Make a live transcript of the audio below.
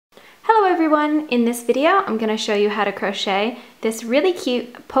everyone! In this video, I'm going to show you how to crochet this really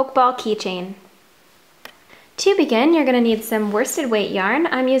cute Pokeball keychain. To begin, you're going to need some worsted weight yarn.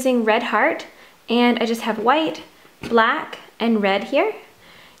 I'm using Red Heart, and I just have white, black, and red here.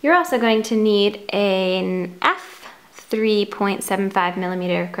 You're also going to need an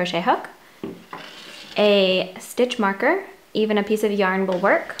F3.75mm crochet hook, a stitch marker, even a piece of yarn will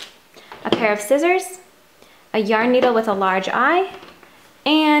work, a pair of scissors, a yarn needle with a large eye,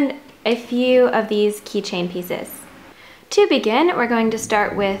 and a few of these keychain pieces. To begin, we're going to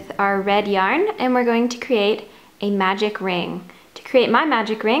start with our red yarn and we're going to create a magic ring. To create my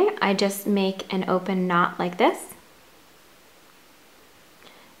magic ring, I just make an open knot like this.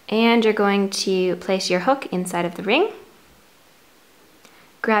 And you're going to place your hook inside of the ring.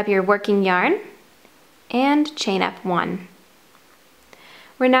 Grab your working yarn and chain up 1.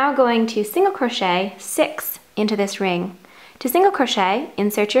 We're now going to single crochet 6 into this ring. To single crochet,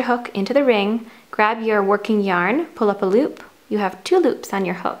 insert your hook into the ring, grab your working yarn, pull up a loop. You have 2 loops on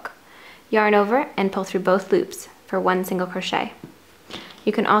your hook. Yarn over and pull through both loops for 1 single crochet.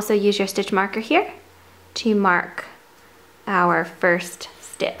 You can also use your stitch marker here to mark our first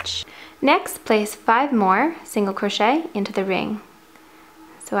stitch. Next, place 5 more single crochet into the ring.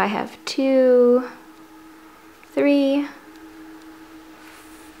 So I have 2, 3,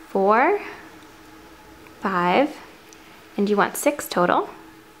 4, 5, and you want 6 total.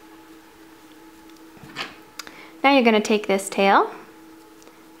 Now you're going to take this tail,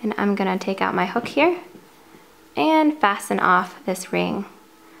 and I'm going to take out my hook here and fasten off this ring.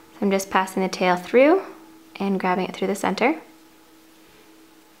 So I'm just passing the tail through and grabbing it through the center. And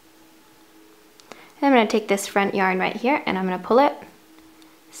I'm going to take this front yarn right here and I'm going to pull it,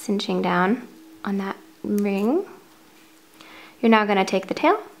 cinching down on that ring. You're now going to take the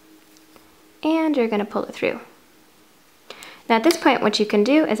tail and you're going to pull it through. Now at this point, what you can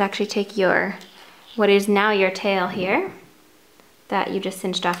do is actually take what is now your tail here that you just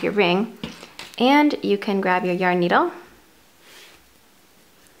cinched off your ring, and you can grab your yarn needle.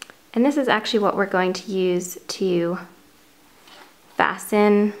 And this is actually what we're going to use to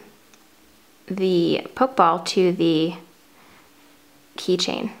fasten the Pokeball to the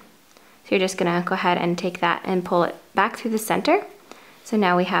keychain. So you're just gonna go ahead and take that and pull it back through the center. So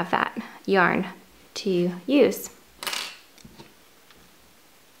now we have that yarn to use.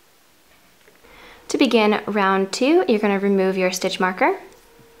 To begin round 2, you're going to remove your stitch marker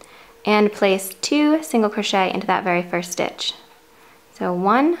and place 2 single crochet into that very first stitch. So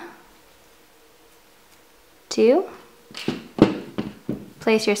 1, 2,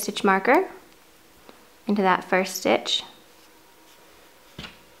 place your stitch marker into that first stitch,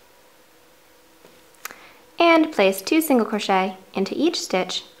 and place 2 single crochet into each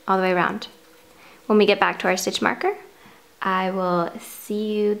stitch all the way around. When we get back to our stitch marker, I will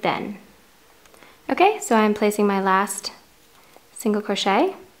see you then. Okay, so I'm placing my last single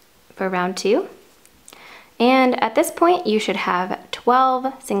crochet for round 2. And at this point, you should have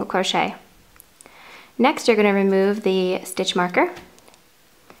 12 single crochet. Next, you're going to remove the stitch marker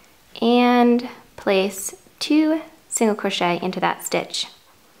and place 2 single crochet into that stitch.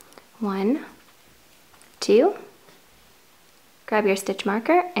 1, 2. Grab your stitch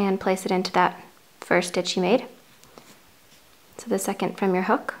marker and place it into that first stitch you made. So the second from your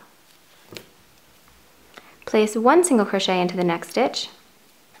hook. Place 1 single crochet into the next stitch,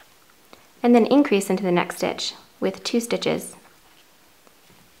 and then increase into the next stitch with 2 stitches.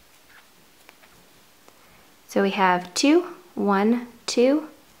 So we have 2, 1, 2,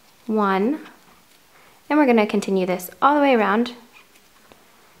 1, and we're going to continue this all the way around.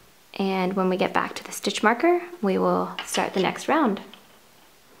 And when we get back to the stitch marker, we will start the next round.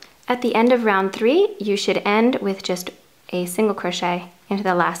 At the end of round 3, you should end with just a single crochet into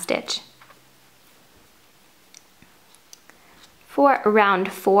the last stitch. For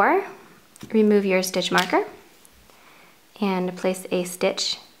round 4, remove your stitch marker and place a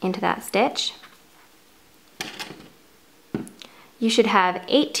stitch into that stitch. You should have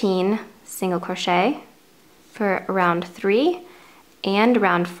 18 single crochet for round 3 and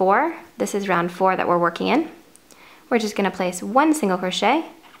round 4. This is round 4 that we're working in. We're just going to place 1 single crochet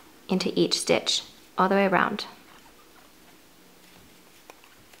into each stitch all the way around.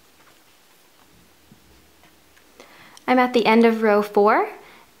 I'm at the end of row 4,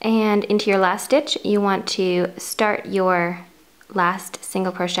 and into your last stitch you want to start your last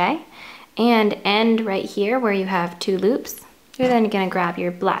single crochet and end right here where you have 2 loops. You're then going to grab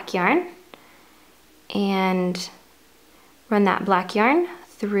your black yarn and run that black yarn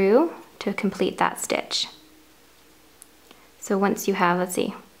through to complete that stitch. So once you have, let's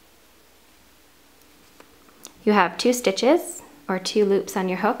see, you have 2 stitches or 2 loops on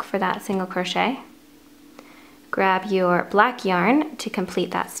your hook for that single crochet. Grab your black yarn to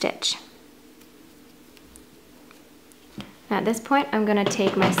complete that stitch. At this point, I'm going to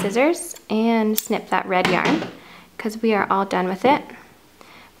take my scissors and snip that red yarn because we are all done with it.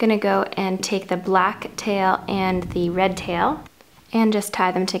 I'm going to go and take the black tail and the red tail and just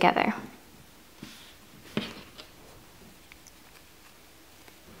tie them together.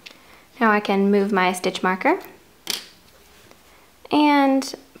 Now I can move my stitch marker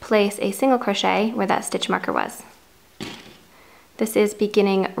and place a single crochet where that stitch marker was. This is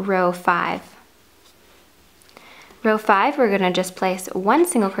beginning row 5. Row 5, we're going to just place 1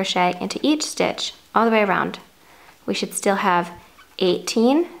 single crochet into each stitch all the way around. We should still have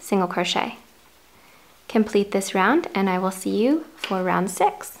 18 single crochet. Complete this round and I will see you for round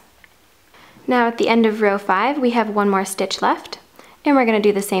 6. Now at the end of row 5, we have 1 more stitch left, and we're going to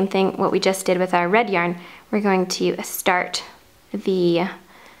do the same thing what we just did with our red yarn. We're going to start the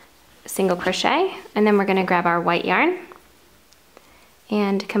single crochet and then we're going to grab our white yarn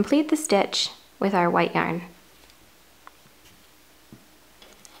and complete the stitch with our white yarn.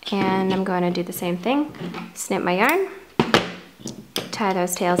 And I'm going to do the same thing. Snip my yarn, tie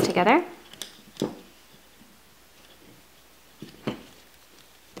those tails together,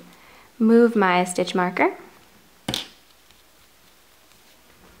 move my stitch marker,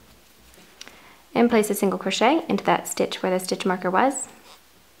 and place a single crochet into that stitch where the stitch marker was,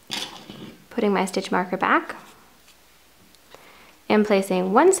 putting my stitch marker back, and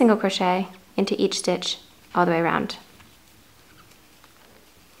placing 1 single crochet into each stitch all the way around.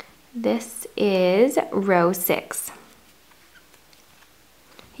 This is row 6.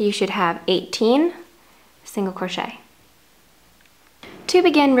 You should have 18 single crochet. To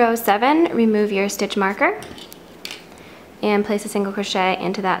begin row 7, remove your stitch marker and place a single crochet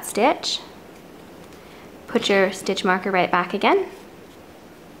into that stitch. Put your stitch marker right back again.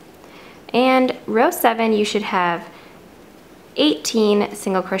 And row 7, you should have 18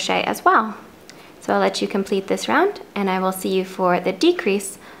 single crochet as well. So I'll let you complete this round and I will see you for the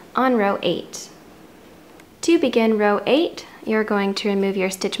decrease on row 8. To begin row 8, you're going to remove your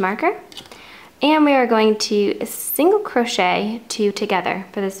stitch marker and we are going to single crochet 2 together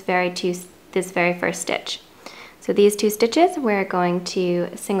for this very first stitch. So these 2 stitches we're going to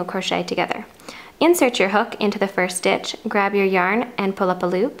single crochet together. Insert your hook into the first stitch, grab your yarn and pull up a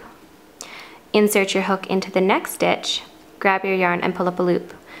loop. Insert your hook into the next stitch, grab your yarn and pull up a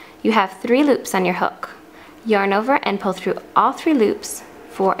loop. You have 3 loops on your hook. Yarn over and pull through all 3 loops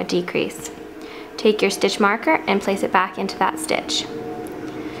for a decrease. Take your stitch marker and place it back into that stitch.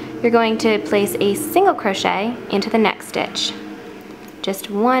 You're going to place a single crochet into the next stitch. Just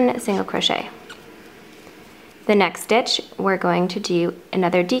 1 single crochet. The next stitch, we're going to do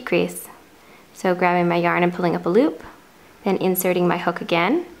another decrease. So grabbing my yarn and pulling up a loop, then inserting my hook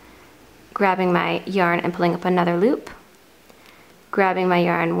again, grabbing my yarn and pulling up another loop, grabbing my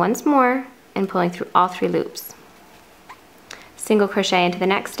yarn once more and pulling through all 3 loops. Single crochet into the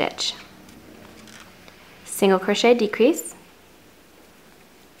next stitch. Single crochet decrease.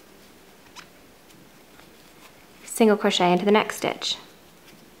 Single crochet into the next stitch.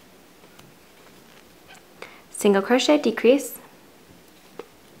 Single crochet decrease.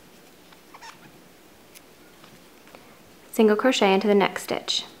 Single crochet into the next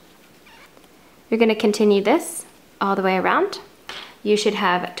stitch. You're going to continue this all the way around. You should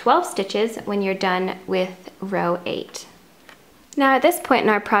have 12 stitches when you're done with row 8. Now at this point in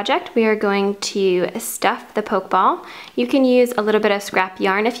our project, we are going to stuff the Pokeball. You can use a little bit of scrap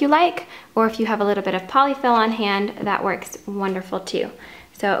yarn if you like, or if you have a little bit of polyfill on hand, that works wonderful too.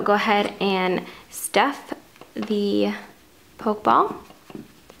 So go ahead and stuff the Pokeball,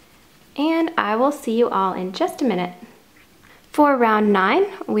 and I will see you all in just a minute. For round 9,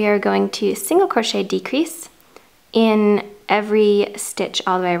 we are going to single crochet decrease in every stitch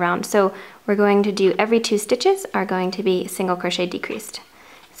all the way around. So we're going to do every 2 stitches are going to be single crochet decreased.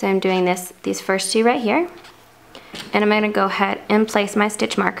 So I'm doing these first 2 right here, and I'm going to go ahead and place my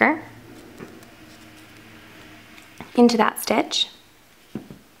stitch marker into that stitch.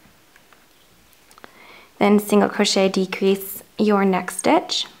 Then single crochet decrease your next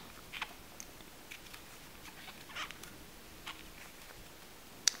stitch.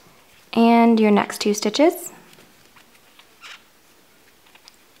 And your next 2 stitches.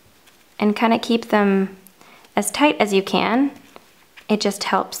 And kind of keep them as tight as you can. It just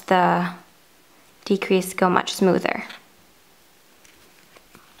helps the decrease go much smoother.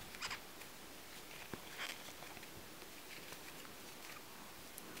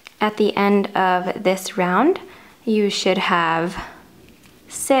 At the end of this round, you should have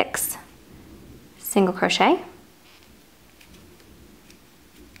 6 single crochet.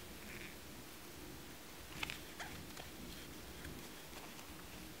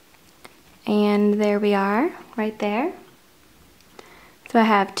 And there we are, right there. So I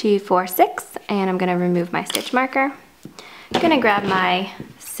have 2, 4, 6, and I'm gonna remove my stitch marker. I'm gonna grab my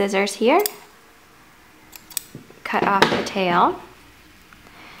scissors here, cut off the tail,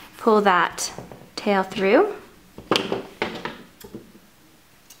 pull that tail through.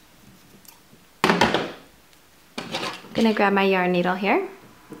 I'm gonna grab my yarn needle here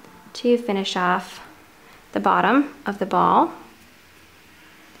to finish off the bottom of the ball.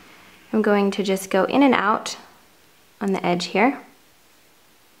 I'm going to just go in and out on the edge here.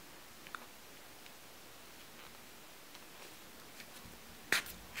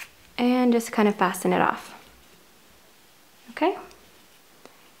 And just kind of fasten it off. Okay?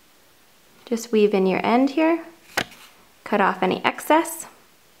 Just weave in your end here, cut off any excess,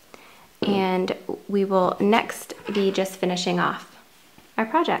 and we will next be just finishing off our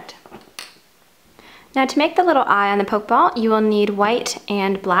project. Now to make the little eye on the Pokeball, you will need white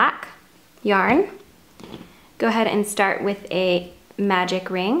and black yarn. Go ahead and start with a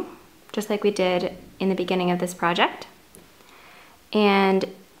magic ring, just like we did in the beginning of this project. And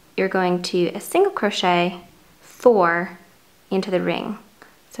you're going to single crochet 4 into the ring.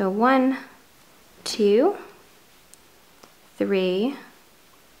 So 1, 2, 3,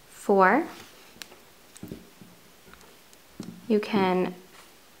 4. You can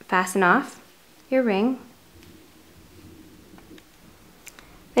fasten off your ring.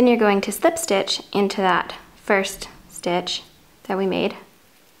 Then you're going to slip stitch into that first stitch that we made.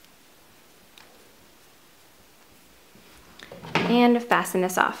 And fasten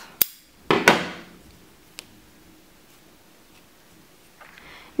this off.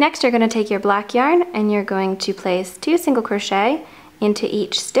 Next, you're going to take your black yarn and you're going to place 2 single crochet into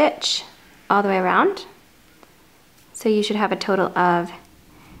each stitch all the way around. So you should have a total of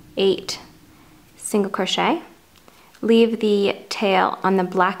 8 single crochet. Leave the tail on the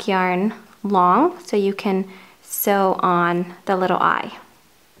black yarn long so you can sew on the little eye.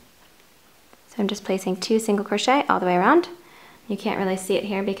 So I'm just placing 2 single crochet all the way around. You can't really see it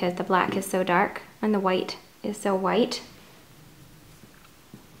here because the black is so dark and the white is so white.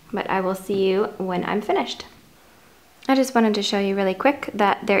 But I will see you when I'm finished. I just wanted to show you really quick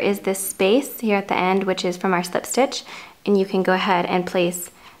that there is this space here at the end, which is from our slip stitch, and you can go ahead and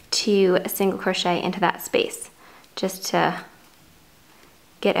place 2 single crochet into that space just to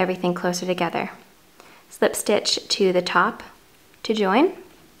get everything closer together. Slip stitch to the top to join.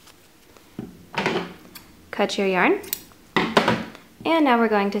 Cut your yarn. And now we're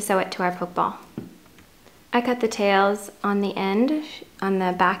going to sew it to our Pokeball. I cut the tails on the end, on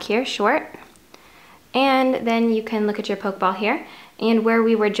the back here, short. And then you can look at your Pokeball here. And where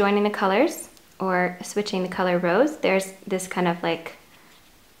we were joining the colors, or switching the color rows, there's this kind of like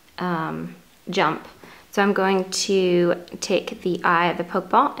jump. So I'm going to take the eye of the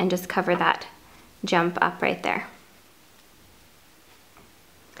Pokeball and just cover that jump up right there.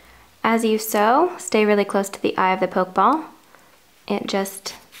 As you sew, stay really close to the eye of the Pokeball. It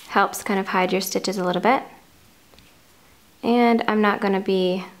just helps kind of hide your stitches a little bit. And I'm not going to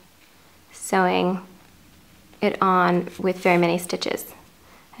be sewing it on with very many stitches.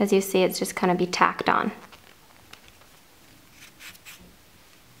 As you see, it's just kind of be tacked on.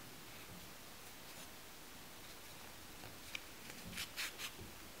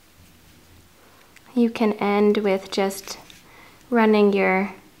 You can end with just running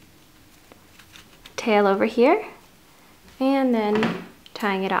your tail over here and then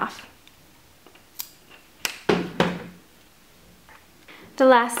tying it off. The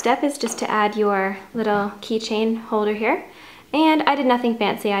last step is just to add your little keychain holder here, and I did nothing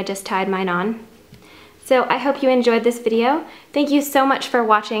fancy, I just tied mine on. So I hope you enjoyed this video. Thank you so much for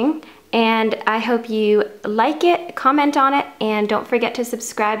watching, and I hope you like it, comment on it, and don't forget to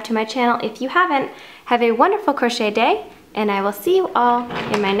subscribe to my channel if you haven't. Have a wonderful crochet day, and I will see you all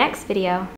in my next video.